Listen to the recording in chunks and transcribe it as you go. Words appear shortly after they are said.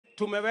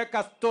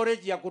tumeweka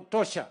storage ya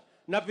kutosha,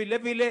 na vile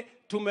vile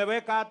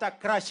tumeweka hata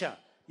crusher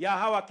ya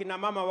hawa kina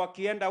mama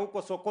wakienda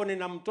huko sokoni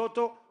na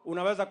mtoto,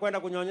 unaweza kwenda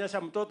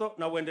kunyonyesha mtoto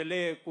na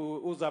uendelee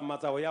kuuza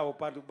mazao yao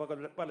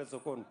pale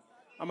sokoni.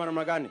 Ama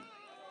namna gani?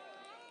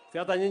 Si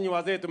hata nyinyi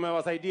wazee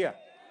tumewasaidia.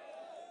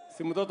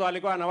 Si mtoto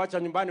alikuwa anawacha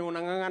nyumbani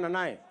unang'ang'ana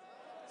naye.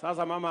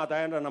 Sasa mama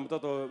ataenda na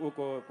mtoto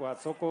huko kwa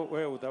soko,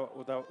 wewe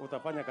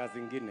utafanya kazi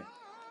nyingine.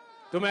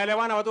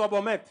 Tumeelewana watu wa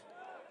Bomet?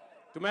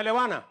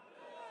 Tumeelewana?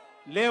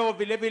 Leo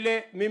vile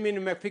vile mimi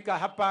nimefika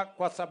hapa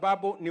kwa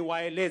sababu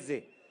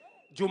niwaeleze.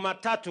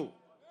 Jumatatu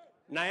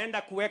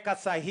naenda kuweka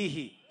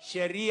sahihi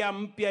sheria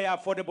mpya ya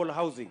affordable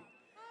housing.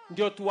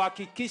 Ndio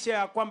tuhakikishe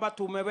ya kwamba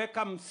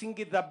tumeweka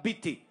msingi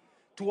dhabiti.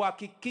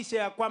 Tuhakikishe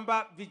ya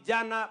kwamba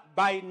vijana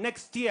by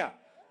next year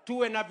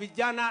tuwe na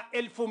vijana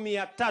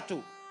 1,300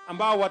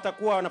 ambao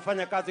watakuwa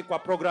wanafanya kazi kwa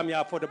program ya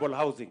affordable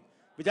housing.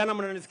 Vijana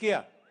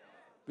mnanisikia?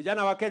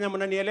 Vijana wa Kenya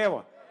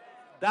mnanielewa?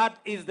 That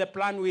is the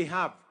plan we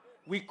have.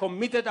 We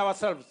committed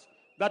ourselves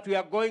that we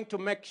are going to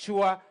make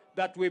sure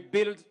that we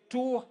build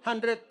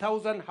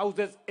 200,000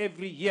 houses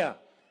every year,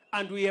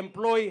 and we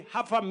employ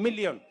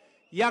 500,000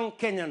 young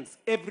Kenyans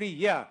every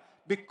year,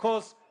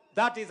 because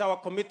that is our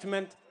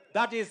commitment,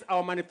 that is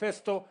our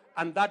manifesto,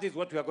 and that is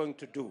what we are going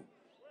to do.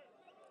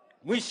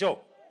 Mwisho,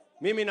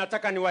 mimi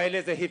nataka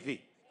niwaeleze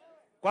hivi.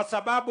 Kwa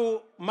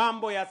sababu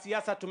mambo ya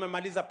siasa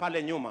tumemaliza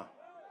pale nyuma.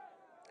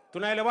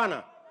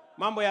 Tunaelewana?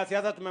 Mambo ya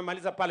siasa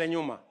tumemaliza pale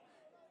nyuma.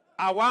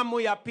 Awamu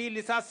ya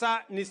pili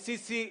sasa ni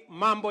sisi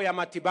mambo ya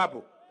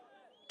matibabu.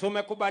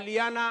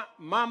 Tumekubaliana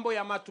mambo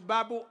ya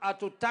matibabu,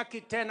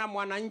 hatutaki tena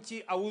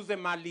mwananchi auze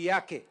mali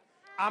yake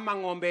ama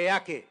ng'ombe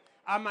yake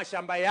ama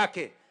shamba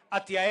yake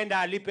ati aenda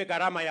alipe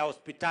gharama ya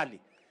hospitali.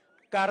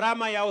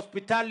 Gharama ya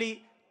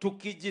hospitali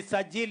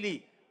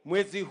tukijisajili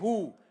mwezi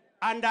huu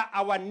under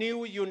our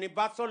new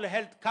universal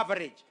health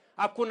coverage,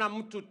 hakuna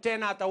mtu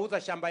tena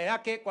atauza shamba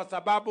yake, kwa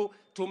sababu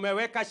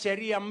tumeweka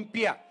sheria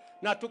mpya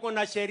na tuko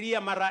na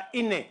sheria mara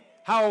 4.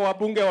 Hawa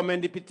wabunge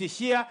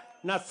wamenipitishia,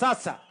 na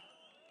sasa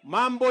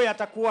mambo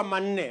yatakuwa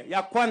manne.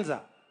 Ya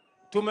kwanza,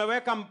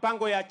 tumeweka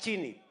mpango ya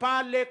chini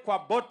pale kwa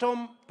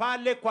bottom,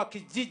 pale kwa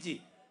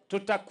kijiji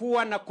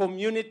tutakuwa na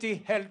community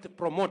health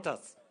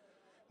promoters.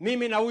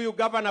 Mimi na huyu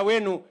governor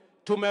wenu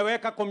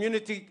tumeweka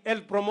community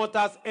health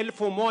promoters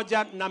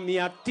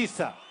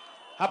 1,900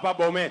 hapa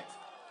Bomet.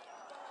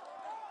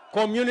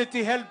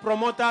 Community health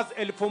promoters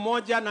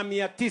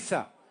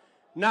 1,900,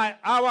 na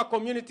our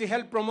community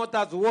health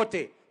promoters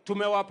wote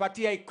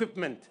tumewapatia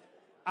equipment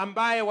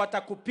ambaye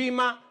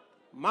watakupima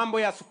mambo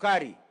ya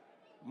sukari,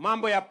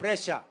 mambo ya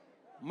pressure,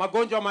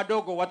 magonjwa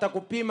madogo,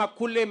 watakupima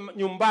kule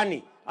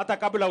nyumbani hata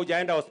kabla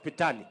hujaenda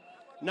hospitali.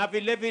 Na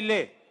vile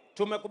vile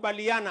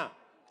tumekubaliana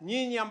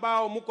nyinyi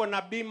ambao mko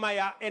na bima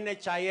ya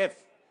NHIF,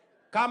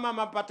 kama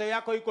mapato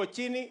yako iko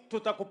chini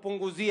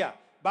tutakupunguzia.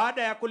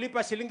 Badala ya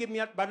kulipa shilingi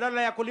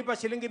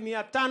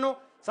 500,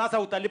 sasa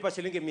utalipa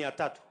shilingi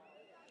 300.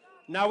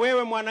 Na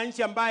wewe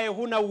mwananchi ambaye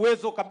huna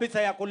uwezo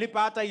kabisa ya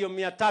kulipa hata hiyo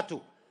 300,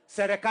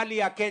 serikali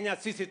ya Kenya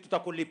sisi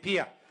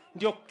tutakulipia.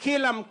 Ndio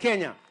kila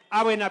Mkenya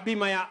awe na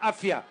bima ya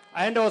afya,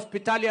 aende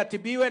hospitali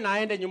atibiwe na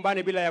aende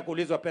nyumbani bila ya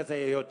kuulizwa pesa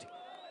yoyote.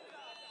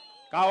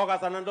 Kawa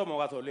kasana ndomo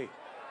kasole.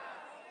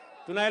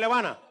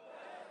 Tunaelewana?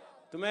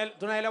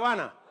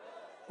 Tunaelewana?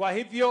 Kwa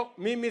hivyo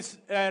mimi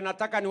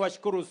nataka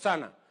niwashukuru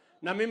sana,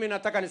 na mimi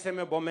nataka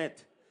niseme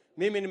Bomet,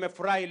 mimi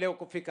nimefurahi leo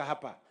kufika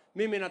hapa.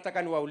 Mimi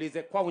nataka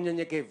niwaulize kwa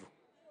unyenyekevu,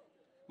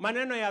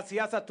 maneno ya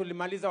siasa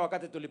tulimaliza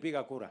wakati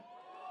tulipiga kura.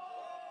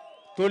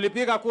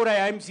 Tulipiga kura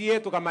ya MCA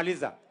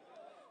tukamaliza,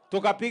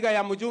 tukapiga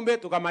ya mjumbe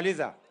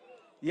tukamaliza,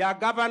 ya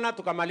governor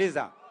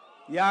tukamaliza,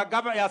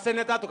 ya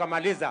senator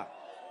tukamaliza,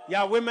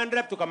 ya women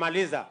rep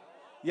tukamaliza,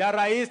 ya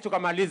rais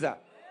tukamaliza.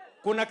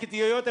 Kuna kiti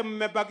yoyote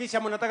mmebakisha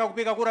mnataka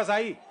kupiga kura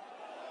sahi?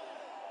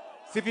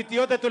 Si viti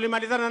yote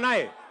tulimalizana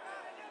naye.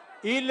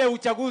 Ile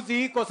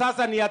uchaguzi iko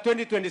sasa ni ya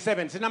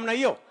 2027. Si namna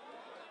hiyo?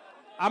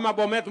 Ama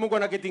Bomet mko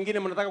na kiti kingine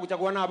mnataka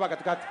kuchaguana hapa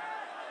katikati?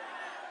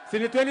 Si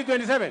ni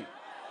 2027?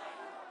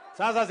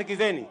 Sasa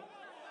sikizeni.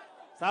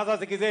 Sasa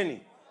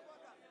sikizeni.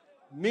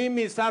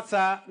 Mimi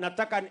sasa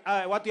nataka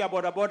watu ya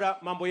bodaboda,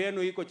 mambo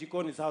yenu iko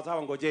jikoni sawa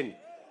sawa, ngojeni.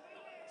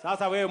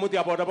 Sasa wewe mtu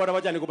ya bodaboda,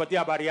 wacha nikupatie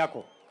habari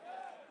yako.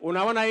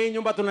 Unaona hii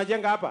nyumba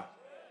tunajenga hapa?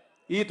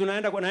 Hii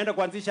naenda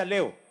kuanzisha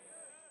leo.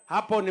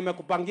 Hapo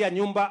nimekupangia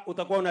nyumba,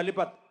 utakuwa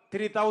unalipa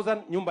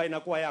 3,000, nyumba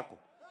inakuwa yako.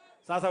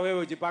 Sasa wewe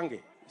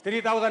ujipange.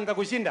 3,000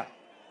 nitakushinda.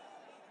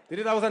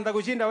 3,000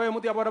 nitakushinda wewe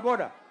mtu ya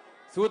bodaboda.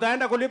 Si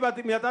utaenda kulipa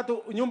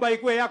 300 nyumba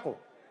ikuwe yako.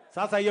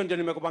 Sasa hiyo ndio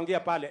nimekupangia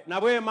pale. Na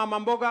wewe mama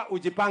mboga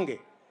ujipange.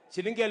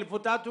 Shilingi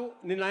 3,000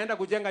 ninaenda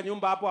kujenga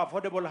nyumba hapo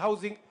affordable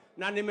housing,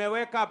 na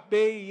nimeweka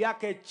bei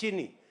yake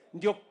chini.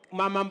 Ndio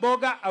mama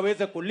mboga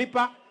aweze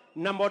kulipa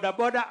na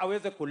bodaboda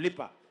aweze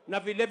kulipa. Na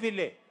vile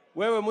vile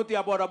wewe mtu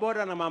ya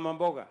bodaboda na mama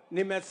mboga,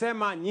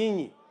 nimesema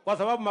nyinyi kwa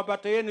sababu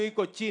mapato yenu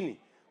iko chini.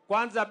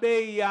 Kwanza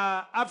bei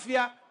ya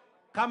afya,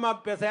 kama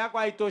pesa yako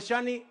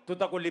haitoshani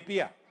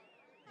tutakulipia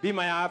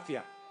bima ya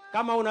afya.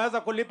 Kama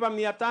unaweza kulipa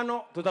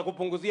 500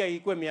 tutakupunguzia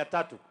ikuwe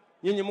 300.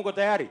 Nyinyi mko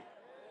tayari?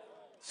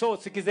 So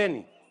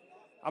sikizeni.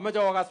 Amache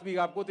okas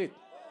biikab kutit.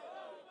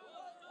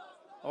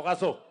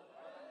 Okaso.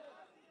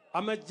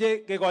 Amache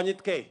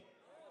kekonyitkei.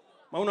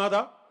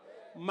 Maunoto?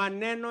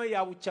 Maneno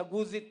ya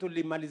uchaguzi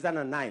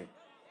tulimalizana nayo.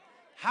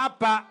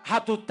 Hapa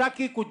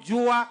hatutaki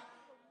kujua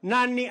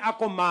nani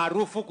ako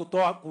maarufu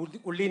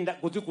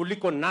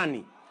kuliko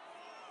nani.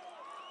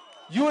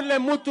 Yule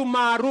mtu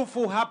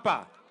maarufu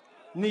hapa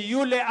ni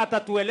yule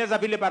atatueleza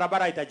vile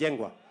barabara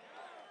itajengwa,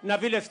 na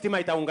vile stima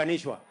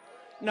itaunganishwa,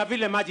 na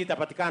vile maji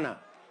itapatikana,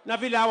 na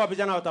vile hawa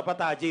vijana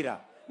watapata ajira,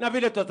 na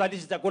vile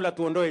tutalisha chakula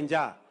tuondoe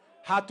njaa.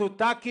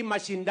 Hatutaki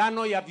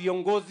mashindano ya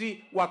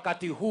viongozi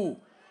wakati huu.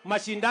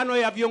 Mashindano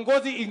ya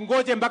viongozi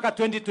ingoje mpaka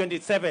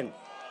 2027.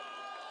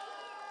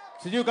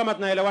 Sijui kama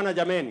tunaelewana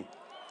jameni.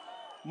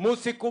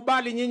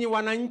 Musikubali nyinyi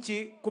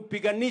wananchi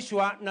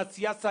kupiganishwa na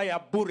siasa ya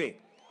bure.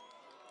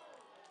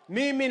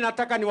 Mimi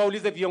nataka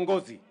niwaulize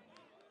viongozi,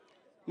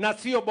 na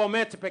sio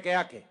Bomet peke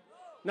yake.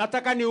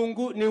 Nataka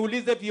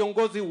niulize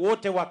viongozi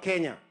wote wa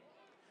Kenya.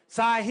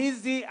 Saa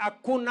hizi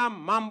hakuna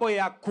mambo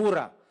ya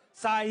kura.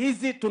 Saa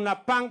hizi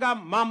tunapanga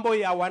mambo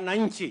ya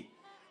wananchi.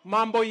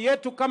 Mambo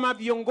yetu kama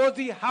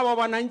viongozi, hawa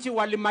wananchi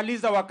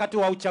walimaliza wakati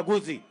wa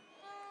uchaguzi.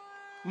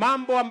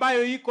 Mambo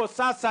ambayo iko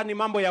sasa ni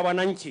mambo ya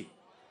wananchi.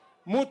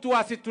 Mtu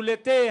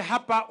asituletee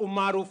hapa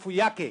umaarufu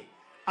yake,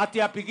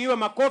 ati apigiwe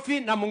makofi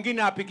na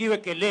mwingine apigiwe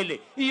kelele.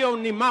 Hiyo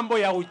ni mambo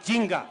ya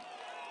ujinga.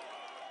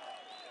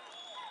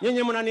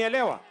 Nyinyi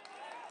mnanielewa?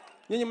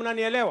 Nyinyi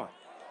mnanielewa?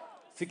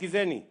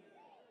 Sikizeni.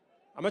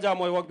 Amaja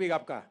moyo wakbiga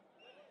apka.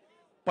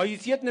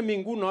 Paisiet ne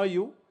mingu no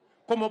yu,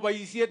 komo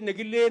paisiet ne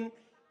gilen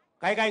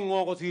kai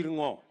ngo kosir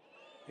ngo.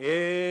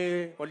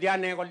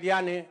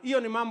 Koliane. Hiyo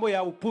ni mambo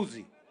ya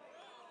upuzi.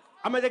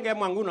 Amaja nge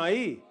mwangu no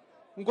hii.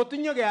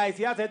 Ngotunyo ge ai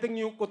siasa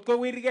etinyu kotko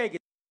wirige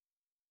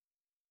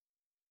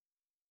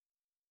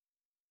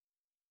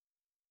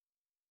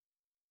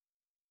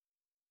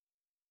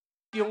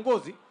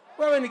kiongozi.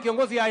 Wewe ni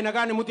kiongozi ya aina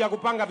gani mtu ya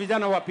kupanga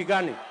vijana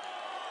wapigane?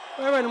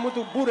 Wewe ni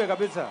mtu bure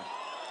kabisa.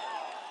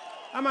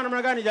 Ama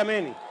namna gani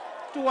jameni?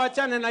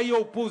 Tuachane na hiyo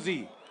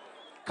upuzi.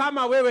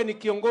 Kama wewe ni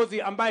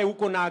kiongozi ambaye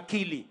uko na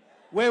akili,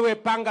 wewe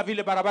panga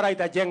vile barabara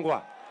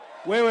itajengwa.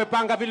 Wewe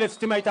panga vile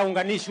stima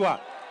itaunganishwa.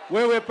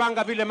 Wewe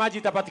panga vile maji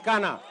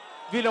itapatikana.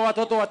 Vile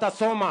watoto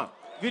watasoma.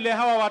 Vile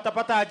hawa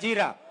watapata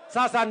ajira.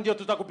 Sasa ndio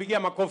tutakupigia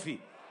makofi.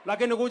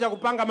 Lakini kuja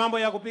kupanga mambo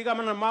ya kupiga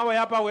mana mawe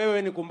hapa,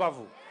 wewe ni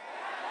kumbafu.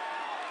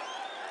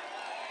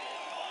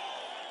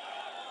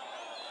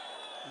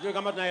 Sijui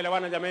kama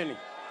tunaelewana jameni.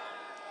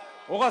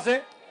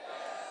 Okase.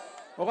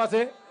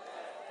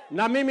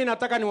 Na mimi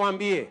nataka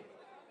niwaambie,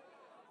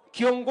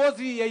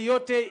 kiongozi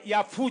yeyote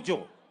ya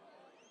fujo,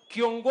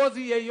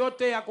 kiongozi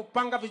yeyote ya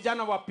kupanga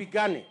vijana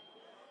wapigane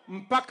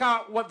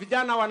mpaka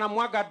vijana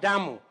wanamwaga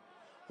damu,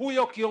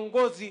 huyo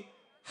kiongozi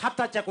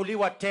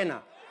hatachaguliwa tena.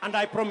 And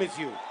I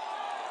promise you.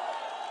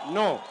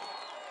 No.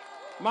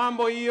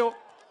 Mambo hiyo,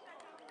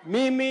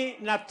 mimi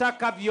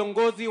nataka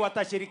viongozi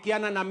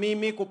watashirikiana na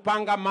mimi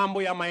kupanga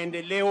mambo ya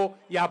maendeleo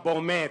ya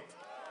Bomet.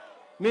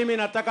 Mimi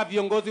nataka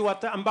viongozi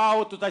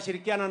ambao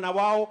tutashirikiana na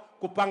wao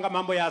kupanga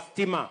mambo ya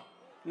stima,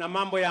 na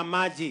mambo ya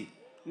maji,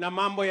 na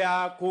mambo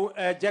ya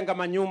kujenga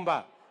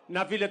manyumba,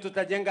 na vile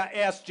tutajenga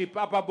airstrip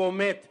hapa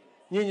Bomet.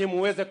 Nyinyi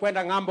muweze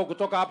kwenda ngambo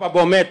kutoka hapa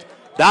Bomet.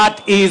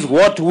 That is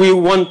what we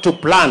want to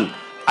plan.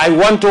 I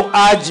want to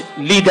urge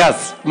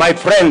leaders, my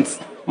friends,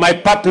 my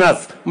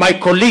partners, my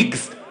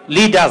colleagues,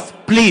 leaders,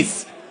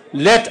 please,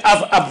 let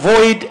us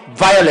avoid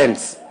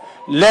violence.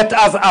 Let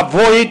us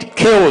avoid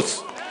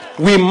chaos.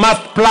 We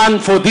must plan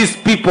for these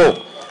people.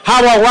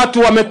 Hawa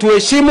watu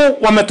wametuheshimu,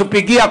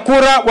 wametupigia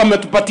kura,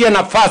 wametupatia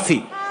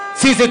nafasi.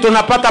 Sisi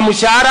tunapata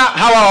mshahara,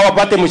 hawa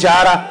hawapate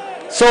mshahara.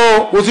 So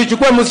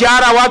usichukue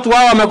mshahara watu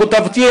hawa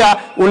wamekutafutia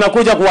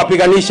unakuja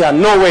kuwapiganisha.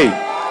 No way.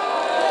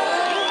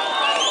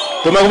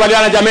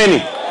 Tumekubaliana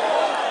jameni?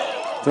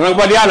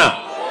 Tumekubaliana?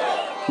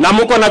 Na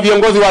mko na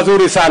viongozi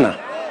wazuri sana.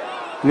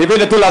 Ni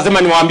vile tu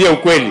lazima niwaambie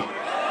ukweli.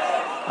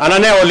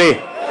 Ananeole.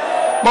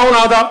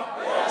 Mauna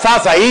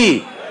sasa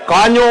hii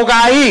kanyoga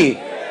hii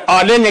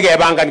alenye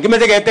gebangan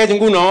kimeje getej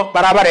nguno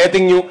barabara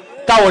etingyu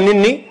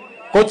taonini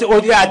ko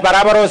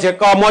barabara se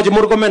ka moji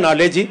murkomen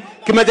aleji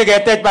kimeje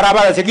getej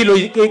barabara se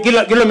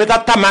kilomita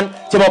 10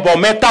 chebo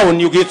Bomet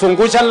town yu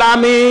kisungusha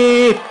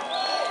lami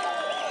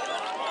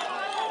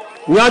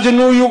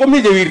nyajunu yu ko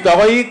mije wirta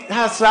ko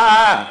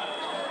hasa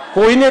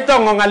ko ine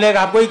tongo ngale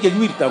ga boy ke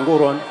wirta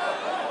ngoron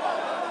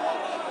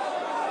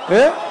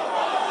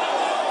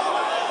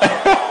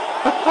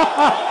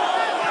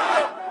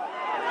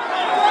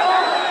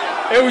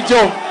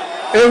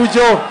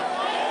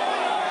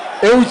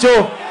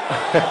Eucho.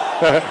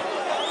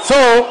 So,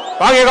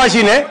 wage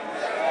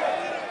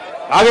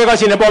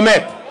kashine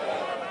Bomet.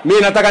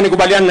 Mimi nataka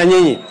nikubaliane na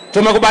nyinyi.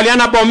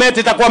 Tumekubaliana Bomet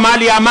itakuwa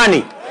mahali ya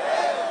amani.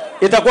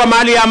 Itakuwa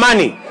mahali ya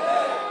amani.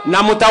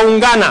 Na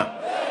mtaungana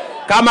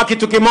kama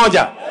kitu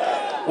kimoja.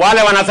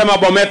 Wale wanasema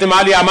Bomet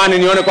mahali ya amani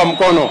nione kwa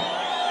mkono.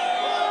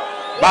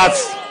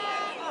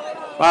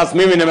 Bas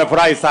mimi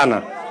nimefurahi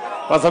sana.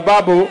 Kwa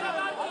sababu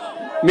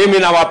mimi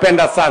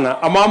nawapenda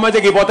sana. Ama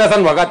maje kipoteza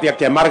wakati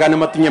yake marga ni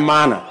matinye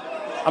maana.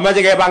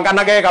 amache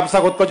kepanganage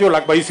kabisa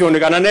kotkochulak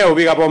boisionik anan ne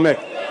biikab Bomet.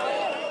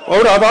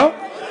 Unaona?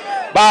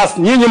 Bas,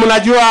 nyinyi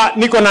mnajua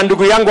niko na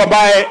ndugu yangu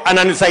ambaye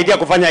ananisaidia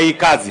kufanya hii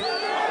kazi.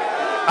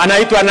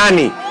 Anaitwa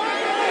nani?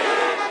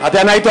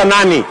 Hata anaitwa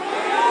nani?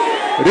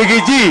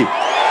 Rigiji.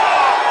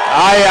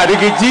 Haya,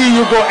 Rigiji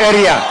yuko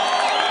area.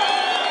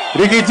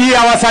 Rigiji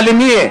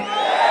awasalimie.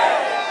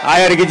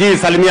 Haya, Rigiji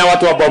salimia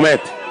watu wa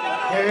Bomet.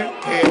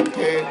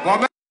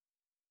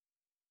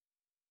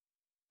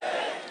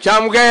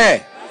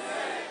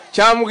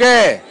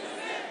 Chamge.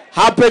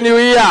 Happy New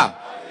Year.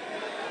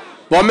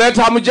 Bomet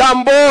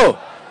hamjambo.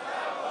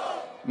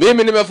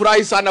 Mimi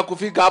nimefurahi sana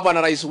kufika hapa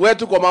na rais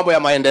wetu kwa mambo ya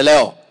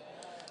maendeleo.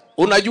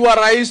 Unajua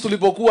rais,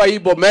 tulipokuwa hii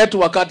Bomet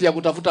wakati ya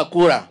kutafuta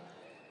kura,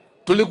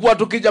 tulikuwa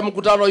tukija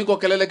mkutano iko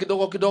kelele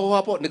kidogo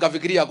hapo,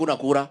 nikafikiria hakuna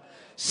kura.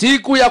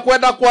 Siku ya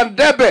kwenda kwa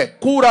debe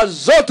kura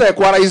zote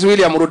kwa Rais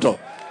William Ruto.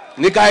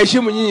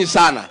 Nikaheshimu nyinyi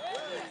sana.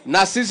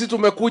 Na sisi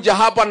tumekuja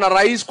hapa na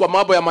rais kwa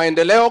mambo ya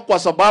maendeleo kwa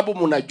sababu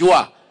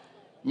mnajua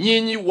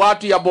nyinyi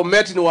watu ya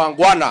Bomet ni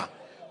waangwana.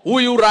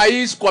 Huyu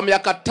rais kwa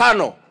miaka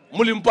 5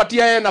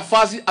 mlimpatia yeye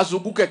nafasi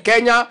azunguke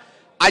Kenya,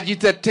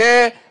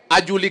 ajitetee,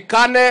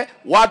 ajulikane,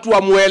 watu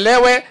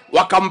wamuelewe,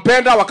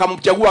 wakampenda,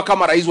 wakamchagua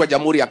kama rais wa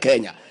Jamhuri ya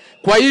Kenya.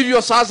 Kwa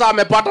hivyo sasa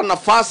amepata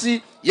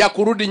nafasi ya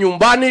kurudi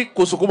nyumbani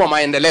kusukuma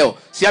maendeleo.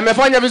 Si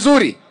amefanya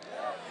vizuri?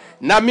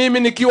 Na mimi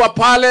nikiwa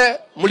pale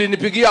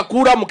mlinipigia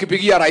kura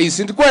mkipigia rais.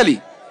 Ndi kweli?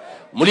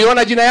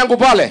 Mliona jina yangu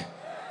pale?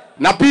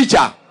 Na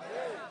picha.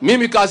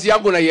 Mimi kazi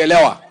yangu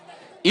naielewa.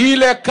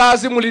 Ile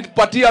kazi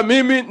mlipatia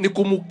mimi ni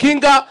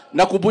kumkinga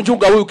na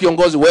kubunjunga huyu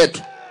kiongozi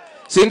wetu.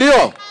 Si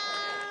ndio?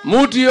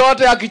 Mtu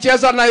yote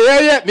akicheza na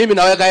yeye mimi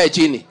naweka yeye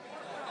chini.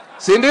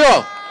 Si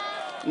ndio?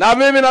 Na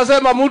mimi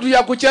nasema mtu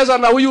ya kucheza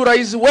na huyu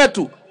rais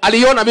wetu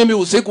aliona mimi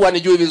usiku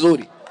anijui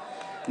vizuri.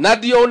 Na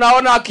ndio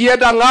unaona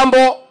akienda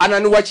ngambo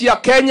ananiwachia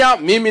Kenya,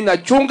 mimi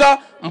nachunga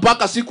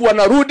mpaka siku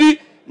anarudi,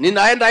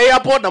 ninaenda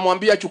airport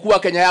namwambia chukua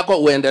Kenya yako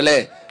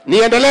uendelee.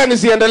 Niendelee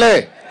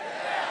nisiendelee?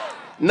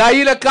 Na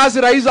ile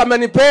kazi rais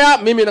amenipea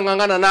mimi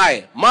nangangana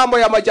naye. Mambo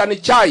ya majani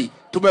chai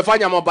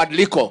tumefanya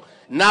mabadiliko,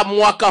 na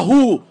mwaka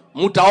huu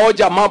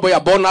mtaoja mambo ya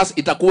bonus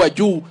itakuwa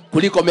juu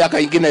kuliko miaka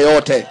ingine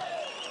yote.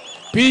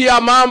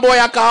 Pia mambo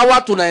ya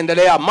kahawa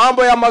tunaendelea,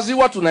 mambo ya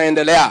maziwa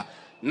tunaendelea.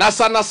 Na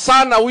sana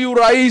sana huyu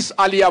rais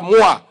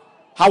aliamua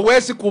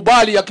hawezi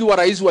kubali akiwa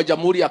rais wa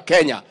Jamhuri ya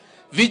Kenya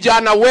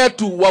vijana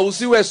wetu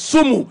wausiwe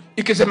sumu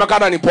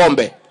ikisemekana ni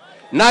pombe.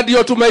 Na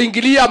ndio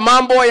tumeingilia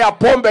mambo ya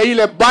pombe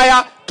ile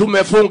baya,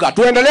 tumefunga.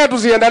 Tuendelee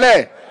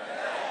tusiendelee?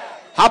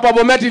 Hapa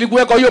Bomet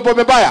ilikuweko hiyo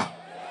pombe baya?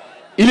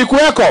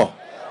 Ilikuweko?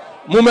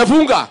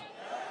 Mumefunga?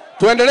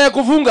 Tuendelee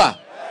kufunga?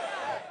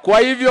 Kwa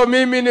hivyo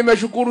mimi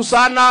nimeshukuru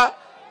sana,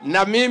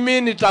 na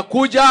mimi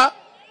nitakuja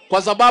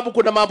kwa sababu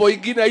kuna mambo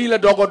ingine ile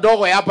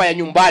dogo hapa ya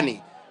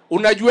nyumbani.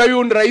 Unajua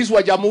huyu ni rais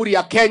wa Jamhuri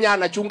ya Kenya,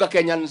 anachunga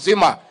Kenya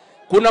nzima.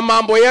 Kuna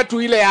mambo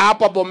yetu ile ya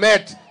hapa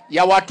Bomet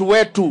ya watu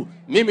wetu.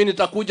 Mimi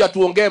nitakuja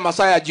tuongee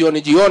masaa ya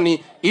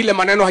jioni, ile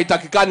maneno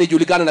haitakikani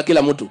ijulikane na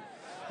kila mtu.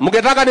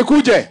 Mngetaka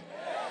nikuje?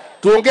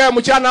 Tuongee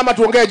mchana ama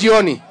tuongee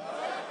jioni?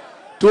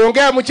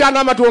 Tuongee mchana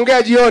ama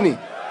tuongee jioni?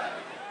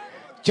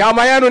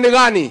 Chama yenu ni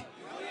gani?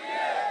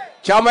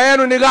 Chama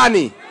yenu ni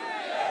gani?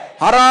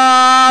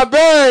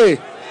 Harambee!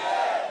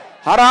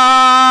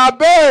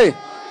 Harambee!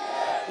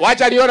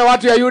 Wacha nione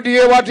watu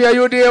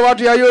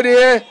ya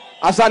UDA.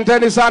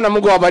 Asanteni sana,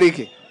 Mungu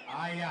awabariki.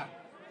 Haya.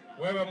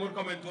 Wewe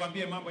Murkomen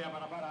tuambie mambo ya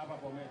barabara hapa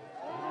Bomet.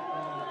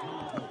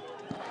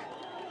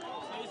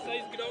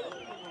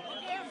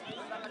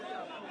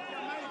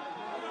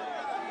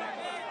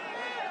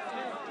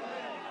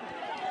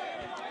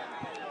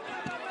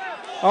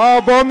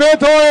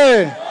 Bomet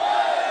oye!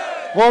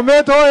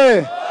 Bomet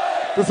oye!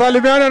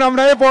 Tusalimiane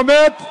namna hii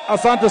Bomet.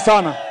 Asante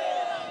sana.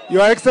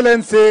 Your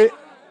Excellency,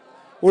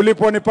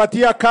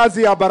 uliponipatia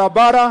kazi ya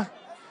barabara,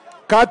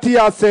 kati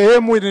ya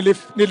sehemu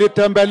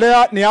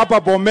nilitembelea ni hapa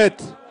Bomet.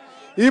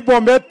 Hii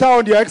Bomet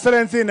town, Your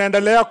Excellency,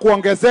 inaendelea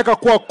kuongezeka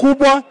kuwa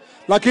kubwa,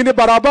 lakini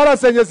barabara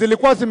zenye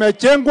zilikuwa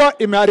zimejengwa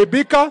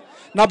imeharibika,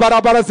 na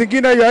barabara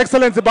zingine Your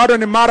Excellency bado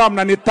ni maram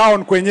na ni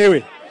town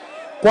kwenyewe.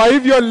 Kwa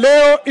hivyo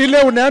leo ile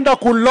unaenda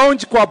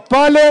ku-launch kwa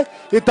pale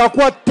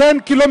itakuwa 10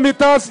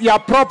 kilometers ya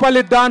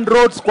properly done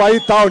roads kwa hii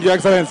town, Your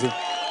Excellency.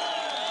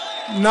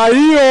 Na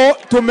hiyo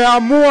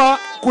tumeamua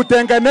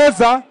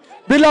kutengeneza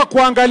bila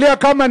kuangalia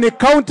kama ni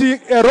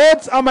county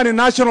roads ama ni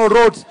national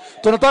roads.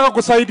 Tunataka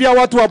kusaidia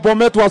watu wa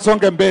Bomet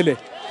wasonge mbele.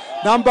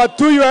 Number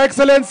 2, Your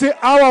Excellency,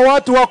 hawa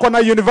watu wako na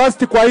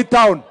university kwa hii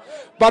town.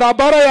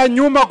 Barabara ya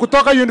nyuma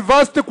kutoka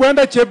university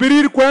kwenda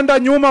Chebirir kwenda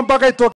nyuma mpaka itoke